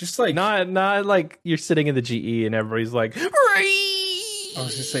 Just like not like you're sitting in the GE and everybody's like, I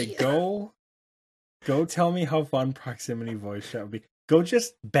was just say, go tell me how fun proximity voice chat would be. Go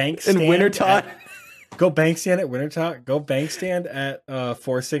just bank stand in Wintertot. Go bank stand at Wintertot. Go bank stand at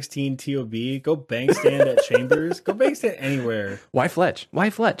 416 TOB. Go bank stand at Chambers. Go bank stand anywhere. Why Fletch?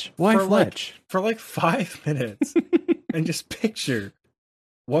 For like 5 minutes. And just picture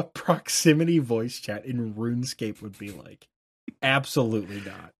what proximity voice chat in RuneScape would be like. Absolutely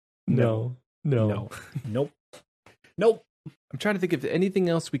not. No. Nope. I'm trying to think of anything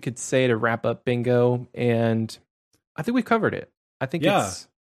else we could say to wrap up bingo, and I think we've covered it. I think it's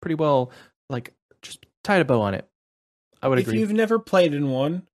pretty well, like, just tied a bow on it. I would agree. If you've never played in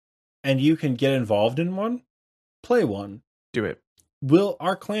one and you can get involved in one, play one. Do it.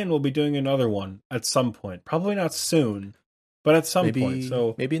 Our clan will be doing another one at some point. Probably not soon, but at some point.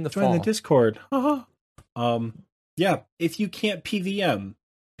 So maybe in the join fall. the Discord. Yeah, if you can't PVM,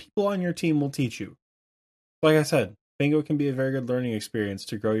 people on your team will teach you. Like I said, bingo can be a very good learning experience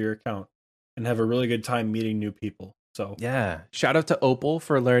to grow your account and have a really good time meeting new people. So yeah, shout out to Opal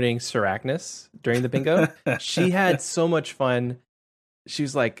for learning Sarachnis during the bingo. She had so much fun. She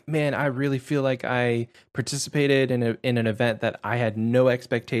was like, "Man, I really feel like I participated in an event that I had no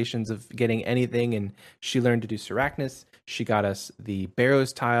expectations of getting anything." And she learned to do Sarachnis. She got us the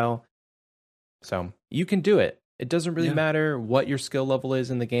Barrows tile. So you can do it. It doesn't really matter what your skill level is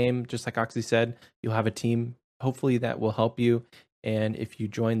in the game. Just like Oxy said, you'll have a team, hopefully, that will help you. And if you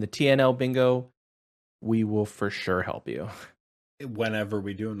join the TNL bingo, we will for sure help you. Whenever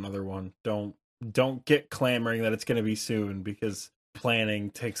we do another one, don't get clamoring that it's going to be soon, because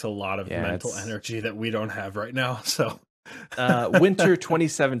planning takes a lot of mental energy that we don't have right now. So winter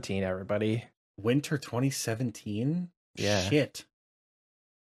 2017, everybody. Winter 2017? Yeah. Shit.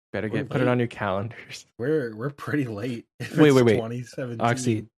 Better put it on your calendars. We're pretty late. Wait. 2017.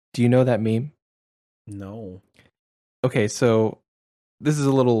 Oxy, do you know that meme? No. Okay, so this is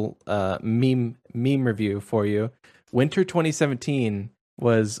a little meme review for you. Winter 2017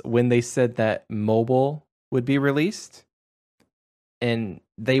 was when they said that mobile would be released, and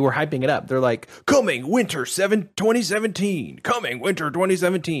they were hyping it up. They're like, coming winter 2017, coming winter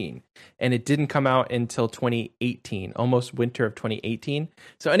 2017. And it didn't come out until 2018, almost winter of 2018.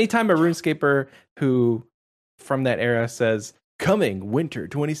 So anytime a RuneScaper who from that era says, coming winter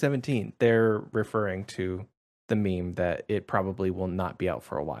 2017, they're referring to the meme that it probably will not be out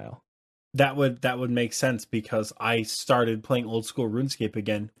for a while. That would make sense, because I started playing old school RuneScape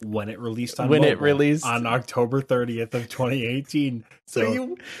again when it released on October 30th of 2018.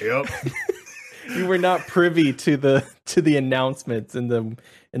 So you were not privy to the announcements and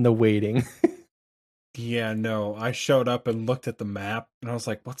the waiting. Yeah, no. I showed up and looked at the map and I was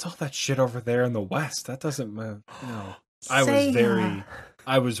like, "What's all that shit over there in the west? That doesn't move." No.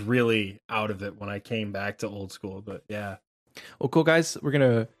 I was really out of it when I came back to old school, but yeah. Well, cool guys, we're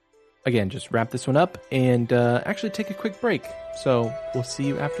gonna again just wrap this one up and actually take a quick break. So we'll see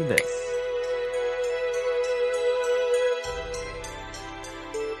you after this.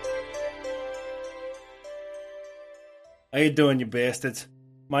 How you doing, you bastards?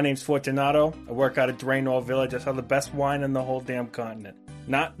 My name's Fortunato. I work out of Draenor Village. I sell the best wine in the whole damn continent.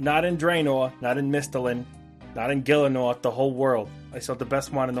 Not in Draenor, not in Misthalin, not in Gielinor, the whole world. I sell the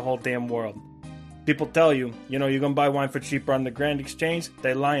best wine in the whole damn world. People tell you, you're gonna buy wine for cheaper on the Grand Exchange.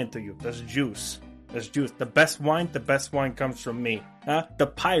 They lying to you. That's juice. The best wine comes from me. The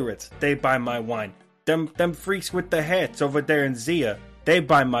pirates, they buy my wine. Them freaks with the hats over there in Zia, they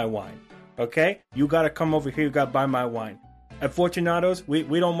buy my wine. Okay? You gotta come over here, you gotta buy my wine. At Fortunato's, we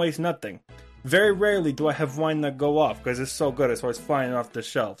don't waste nothing. Very rarely do I have wine that go off, because it's so good, so it's flying off the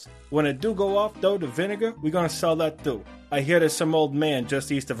shelves. When it do go off, though, the vinegar, we're gonna sell that too. I hear there's some old man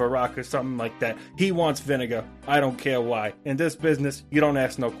just east of Iraq or something like that. He wants vinegar. I don't care why. In this business, you don't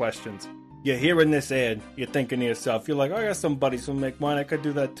ask no questions. You're hearing this ad, you're thinking to yourself, you're like, I got some buddies who make wine, I could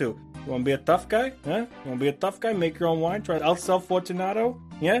do that too. You want to be a tough guy? Huh? You want to be a tough guy? Make your own wine? Try to outsell Fortunato?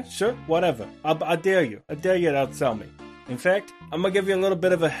 Yeah, sure, whatever. I dare you. I dare you to outsell me. In fact, I'm going to give you a little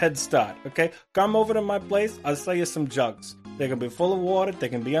bit of a head start, okay? Come over to my place. I'll sell you some jugs. They can be full of water. They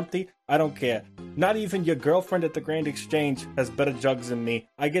can be empty. I don't care. Not even your girlfriend at the Grand Exchange has better jugs than me.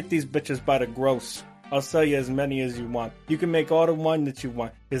 I get these bitches by the gross. I'll sell you as many as you want. You can make all the wine that you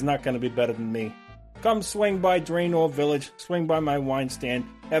want. It's not going to be better than me. Come swing by Draenor Village, swing by my wine stand,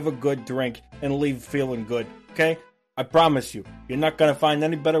 have a good drink, and leave feeling good, okay? I promise you, you're not going to find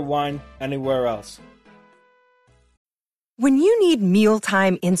any better wine anywhere else. When you need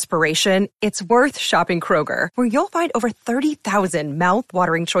mealtime inspiration, it's worth shopping Kroger, where you'll find over 30,000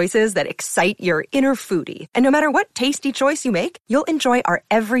 mouth-watering choices that excite your inner foodie. And no matter what tasty choice you make, you'll enjoy our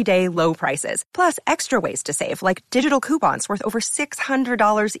everyday low prices, plus extra ways to save, like digital coupons worth over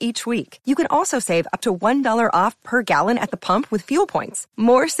 $600 each week. You can also save up to $1 off per gallon at the pump with fuel points.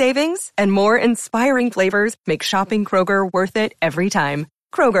 More savings and more inspiring flavors make shopping Kroger worth it every time.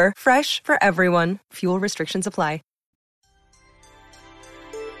 Kroger, fresh for everyone. Fuel restrictions apply.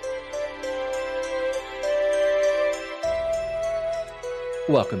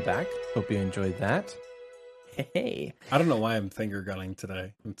 Welcome back. Hope you enjoyed that. Hey. I don't know why I'm finger gunning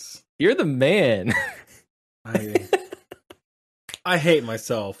today. You're the man. I hate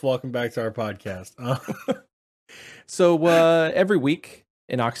myself. Welcome back to our podcast. So every week,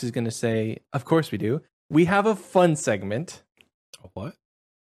 and Ox is going to say, of course we do, we have a fun segment. A what?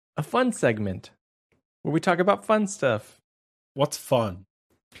 A fun segment where we talk about fun stuff. What's fun?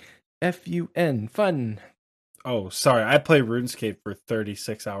 F-U-N, fun. Oh, sorry. I play RuneScape for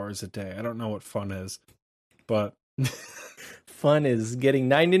 36 hours a day. I don't know what fun is, but... Fun is getting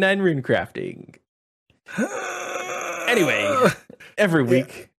 99 rune crafting. Anyway, every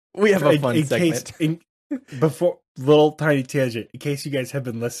week we have a fun segment. Before, little tiny tangent, in case you guys have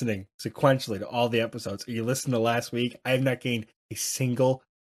been listening sequentially to all the episodes, or you listened to last week, I have not gained a single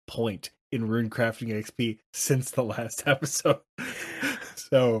point in rune crafting XP since the last episode.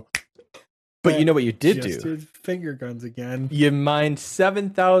 So... But you know what you did do? Finger guns again. You mined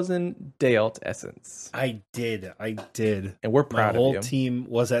 7,000 Daelt essence. I did. And we're proud of you. My whole team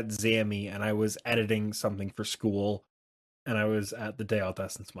was at Zammy, and I was editing something for school, and I was at the Daelt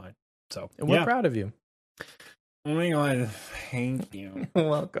essence mine. So, and we're proud of you. Oh my god, thank you.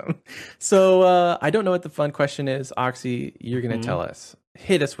 Welcome. So, I don't know what the fun question is. Oxy, you're going to tell us.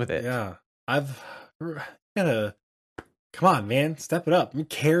 Hit us with it. Yeah. I've gotta... Come on, man. Step it up. I'm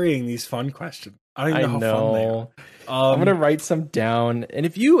carrying these fun questions. I don't even know how fun they are. I'm going to write some down. And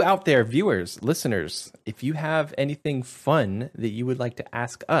if you out there, viewers, listeners, if you have anything fun that you would like to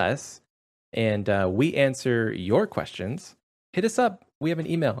ask us and we answer your questions, hit us up. We have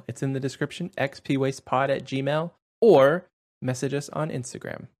an email. It's in the description, xpwastepod@gmail.com, or message us on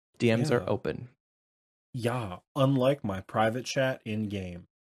Instagram. DMs are open. Yeah, unlike my private chat in-game.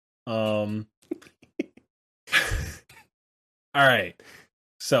 All right,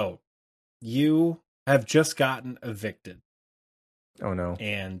 so you have just gotten evicted. Oh, no.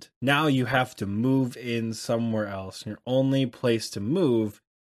 And now you have to move in somewhere else. Your only place to move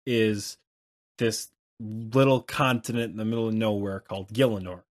is this little continent in the middle of nowhere called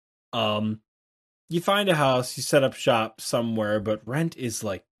Gielinor. You find a house, you set up shop somewhere, but rent is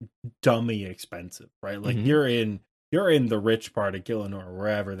like dummy expensive, right? Like you're in the rich part of Gielinor,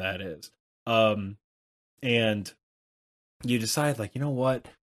 wherever that is. And you decide, like, you know what?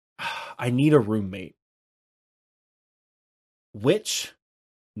 I need a roommate. Which,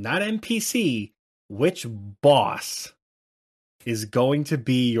 not NPC, which boss is going to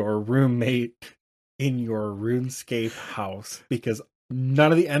be your roommate in your RuneScape house? Because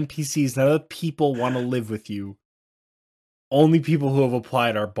none of the NPCs, none of the people want to live with you. Only people who have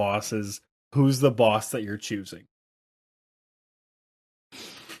applied are bosses. Who's the boss that you're choosing?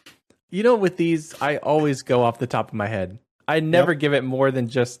 You know, with these, I always go off the top of my head. I never give it more than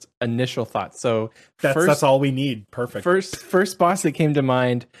just initial thoughts. So that's all we need. Perfect. First boss that came to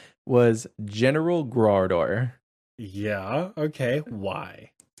mind was General Grardor. Yeah. Okay.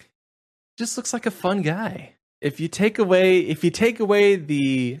 Why? Just looks like a fun guy. If you take away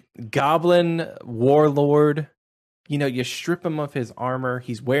the goblin warlord, you know, you strip him of his armor.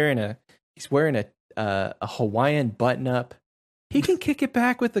 He's wearing a Hawaiian button up. He can kick it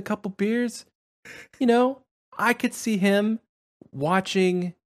back with a couple beers. You know, I could see him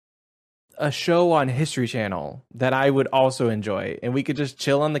watching a show on History Channel that I would also enjoy, and we could just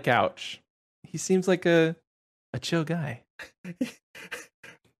chill on the couch. He seems like a chill guy.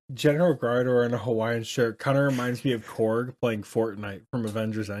 General Gardo in a Hawaiian shirt kind of reminds me of Korg playing Fortnite from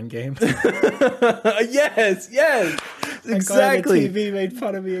Avengers Endgame. Yes, exactly. TV made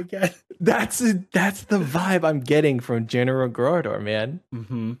fun of me again. That's the vibe I'm getting from General Gardo, man.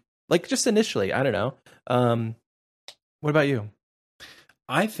 Mm-hmm. Like just initially, I don't know. What about you?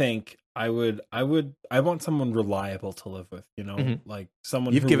 I think I want someone reliable to live with, like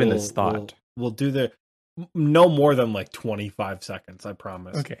someone You've who given this thought. Will do their no more than like 25 seconds, I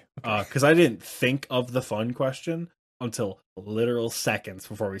promise. Okay. Because I didn't think of the fun question until literal seconds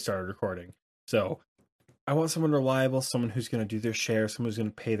before we started recording. So I want someone reliable, someone who's going to do their share, someone who's going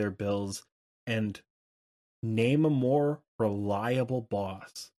to pay their bills, and name a more reliable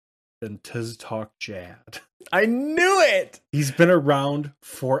boss than Tiz Talk Jad. I knew it. He's been around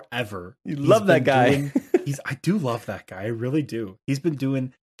forever. You love that guy. I do love that guy. I really do. He's been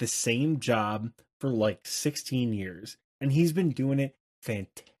doing the same job for like 16 years, and he's been doing it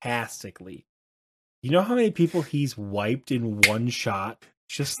fantastically. You know how many people he's wiped in one shot,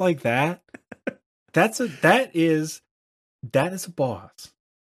 just like that? That is a boss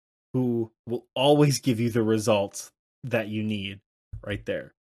who will always give you the results that you need right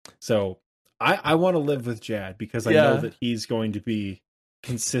there. So I want to live with Jad because I know that he's going to be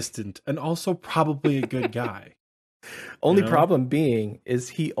consistent and also probably a good guy. Only problem being is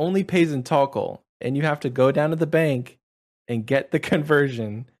he only pays in Tockle, and you have to go down to the bank and get the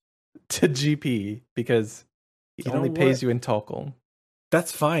conversion to GP because he only pays you in Tockle.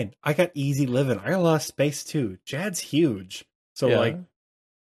 That's fine. I got easy living. I got a lot of space too. Jad's huge. So like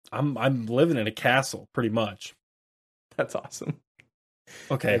I'm living in a castle pretty much. That's awesome.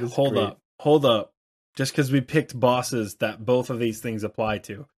 Okay, hold up. Just because we picked bosses that both of these things apply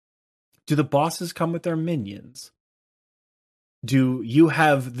to. Do the bosses come with their minions? Do you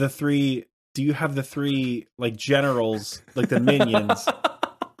have the three like generals, like the minions?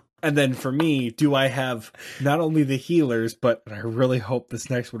 And then for me, do I have not only the healers, but and I really hope this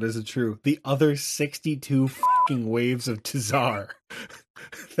next one isn't true, the other 62 fucking waves of Tizar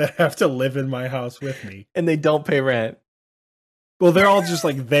that have to live in my house with me. And they don't pay rent. Well, they're all just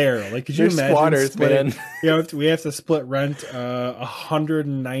like there. Like, could you imagine squatters, man? We have to split rent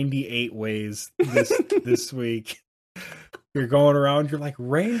 198 ways this week. You're going around, you're like,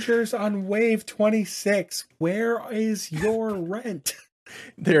 Rangers on wave 26. Where is your rent?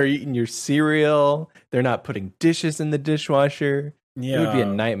 They're eating your cereal. They're not putting dishes in the dishwasher. Yeah. It would be a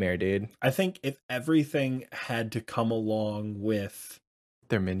nightmare, dude. I think if everything had to come along with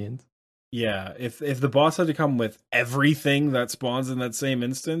their minions. Yeah, if the boss had to come with everything that spawns in that same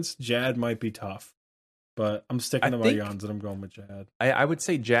instance, Jad might be tough. But I'm sticking to my guns and I'm going with Jad. I would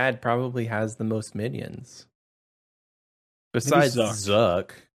say Jad probably has the most minions. Besides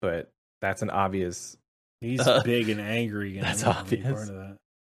Zuck, but that's an obvious... He's big and angry. And that's obvious. I'm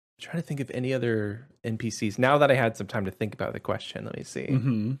trying to think of any other NPCs. Now that I had some time to think about the question, let me see.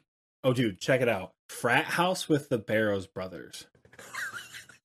 Mm-hmm. Oh, dude, check it out. Frat House with the Barrows Brothers.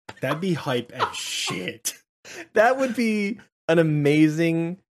 That'd be hype as shit. That would be an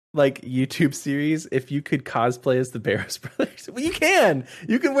amazing YouTube series if you could cosplay as the Barrows Brothers. Well, you can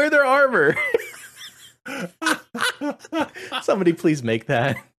wear their armor. Somebody please make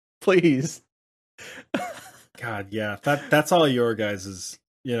that. Please. God, yeah. That's all your guys's,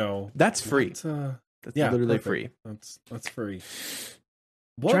 That's free. That's literally perfect. Free. That's free.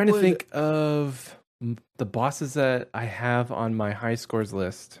 Trying to think of the bosses that I have on my high scores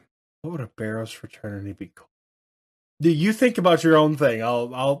list. What would a Barrows fraternity be called? Do you think about your own thing?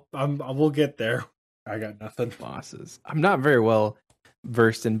 We'll get there. I got nothing. Bosses. I'm not very well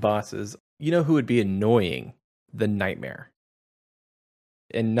versed in bosses. You know who would be annoying? The Nightmare.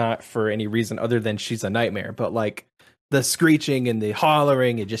 And not for any reason other than she's a nightmare, but like the screeching and the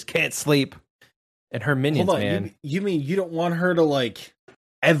hollering and just can't sleep. And her minions, man. You mean you don't want her to like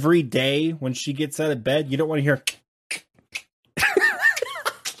every day when she gets out of bed, you don't want to hear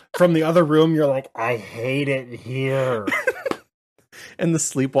from the other room, you're like, I hate it here. And the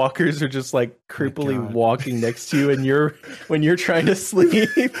sleepwalkers are just like creepily walking next to you and when you're trying to sleep. You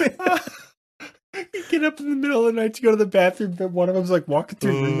get up in the middle of the night to go to the bathroom, but one of them's like walking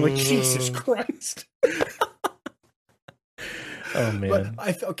through the room like, Jesus Christ. Oh man. But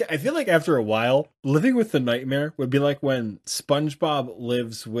I feel like after a while, living with the Nightmare would be like when SpongeBob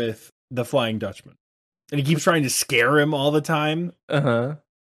lives with the Flying Dutchman. And he keeps trying to scare him all the time. Uh-huh.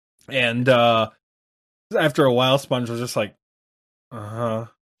 And after a while, Sponge was just like,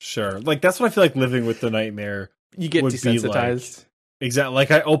 sure. Like, that's what I feel like living with the Nightmare. You get desensitized. Exactly.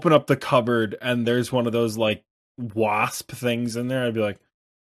 Like, I open up the cupboard and there's one of those, like, wasp things in there. I'd be like,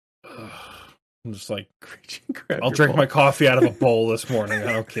 ugh. I'm just like, Grab I'll your drink bowl. my coffee out of a bowl this morning.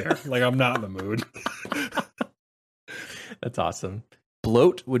 I don't care. Like, I'm not in the mood. That's awesome.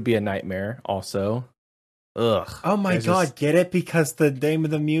 Bloat would be a nightmare also. Ugh. Oh my There's god, just- get it? Because the name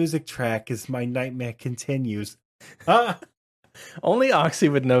of the music track is My Nightmare Continues. Ah, Only Oxy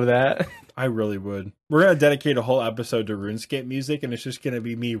would know that. I really would. We're going to dedicate a whole episode to RuneScape music, and it's just going to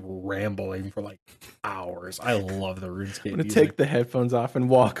be me rambling for like hours. I love the RuneScape I'm gonna music. take the headphones off and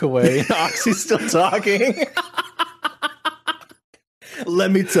walk away. And Oxy's still talking.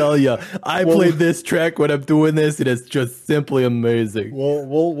 Let me tell you, I played this track when I'm doing this, and it's just simply amazing.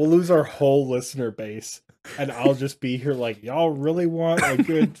 We'll lose our whole listener base, and I'll just be here like, y'all really want a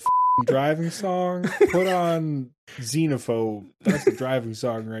good driving song? Put on Xenophobe. That's a driving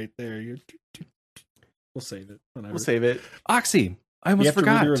song right there. We'll save it. Whenever. We'll save it. Oxy, I You almost have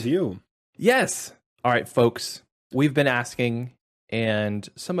forgot. to read a review. Yes. All right, folks. We've been asking, and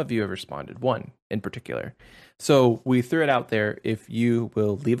some of you have responded. One in particular. So we threw it out there. If you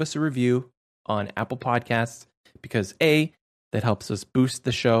will leave us a review on Apple Podcasts, because A, that helps us boost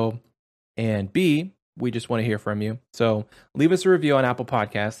the show, and B, we just want to hear from you. So leave us a review on Apple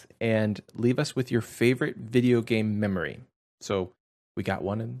Podcasts and leave us with your favorite video game memory. So we got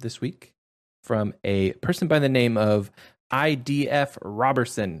one this week from a person by the name of IDF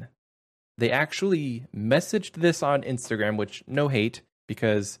Robertson. They actually messaged this on Instagram, which no hate,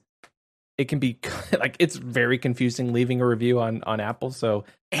 because it can be like, it's very confusing leaving a review on Apple. So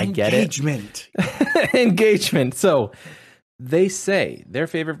I get it. Engagement. Engagement. So they say their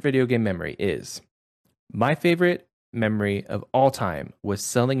favorite video game memory is, my favorite memory of all time was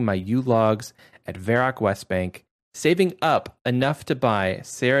selling my U-Logs at Varrock Westbank, saving up enough to buy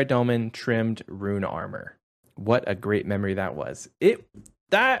Saradomin trimmed rune armor. What a great memory that was.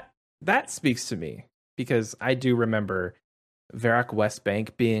 That speaks to me, because I do remember Varrock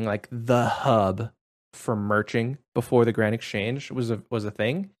Westbank being like the hub for merching before the Grand Exchange was a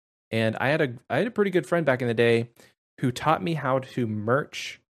thing. And I had a pretty good friend back in the day who taught me how to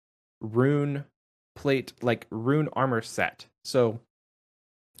merch rune plate, like rune armor set. So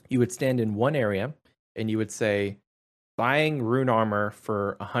you would stand in one area and you would say, buying rune armor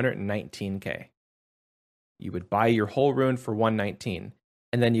for 119k. You would buy your whole rune for 119,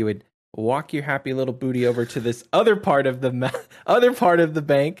 and then you would walk your happy little booty over to this other part of the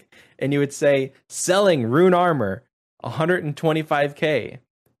bank, and you would say, selling rune armor 125k,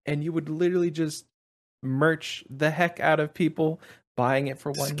 and you would literally just merch the heck out of people buying it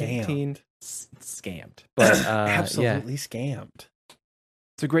for 119. Scammed. But Absolutely scammed.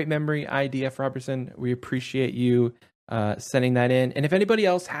 It's a great memory, IDF Robertson. We appreciate you sending that in. And if anybody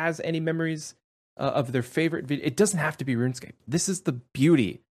else has any memories of their favorite video, it doesn't have to be RuneScape. This is the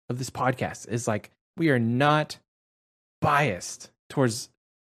beauty of this podcast, is like, we are not biased towards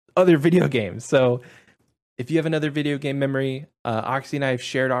other video games. So if you have another video game memory, Oxy and I have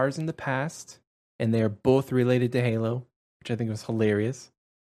shared ours in the past, and they are both related to Halo, which I think was hilarious.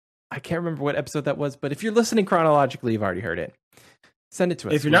 I can't remember what episode that was, but if you're listening chronologically, you've already heard it. Send it to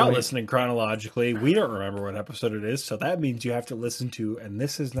us. If you're not listening chronologically, we don't remember what episode it is, so that means you have to listen to, and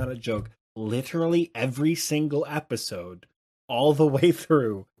this is not a joke, literally every single episode all the way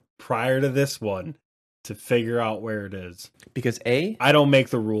through prior to this one to figure out where it is. Because A, I don't make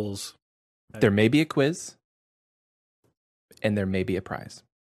the rules. there may be a quiz, and there may be a prize.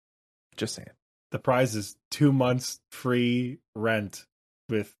 Just saying. The prize is 2 months free rent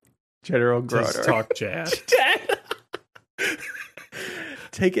with General Just Groner. Talk Jazz.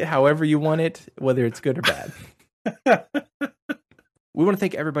 Take it however you want it, whether it's good or bad. We want to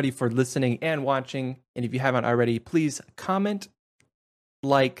thank everybody for listening and watching. And if you haven't already, please comment,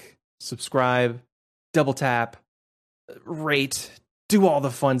 like, subscribe, double tap, rate, do all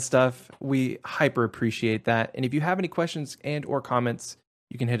the fun stuff. We hyper appreciate that. And if you have any questions and or comments,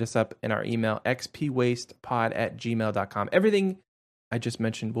 you can hit us up in our email, xpwastepod@gmail.com. Everything I just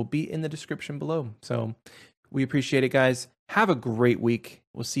mentioned will be in the description below. So we appreciate it, guys. Have a great week.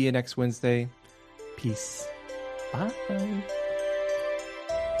 We'll see you next Wednesday. Peace. Bye.